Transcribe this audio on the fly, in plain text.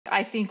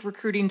I think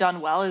recruiting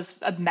done well is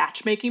a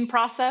matchmaking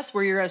process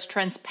where you're as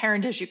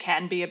transparent as you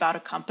can be about a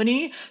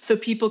company so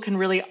people can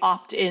really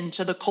opt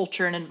into the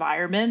culture and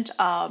environment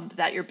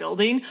that you're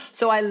building.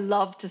 So I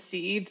love to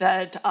see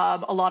that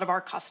a lot of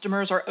our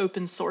customers are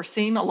open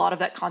sourcing a lot of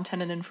that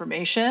content and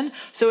information.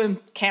 So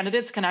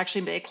candidates can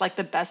actually make like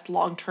the best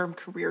long-term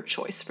career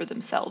choice for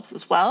themselves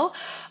as well.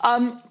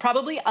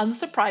 Probably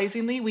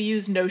unsurprisingly, we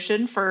use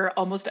Notion for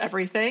almost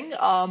everything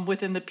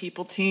within the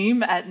people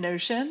team at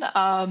Notion.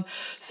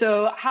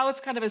 So how it's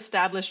kind of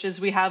established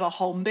is we have a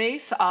home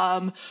base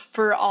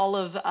for all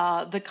of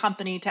the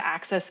company to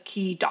access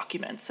key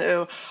documents.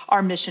 So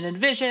our mission and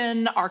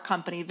vision, our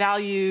company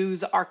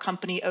values, our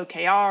company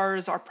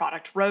OKRs, our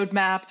product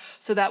roadmap.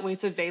 So that way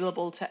it's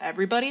available to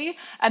everybody.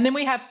 And then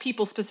we have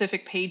people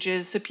specific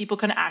pages so people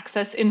can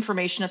access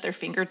information at their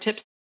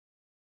fingertips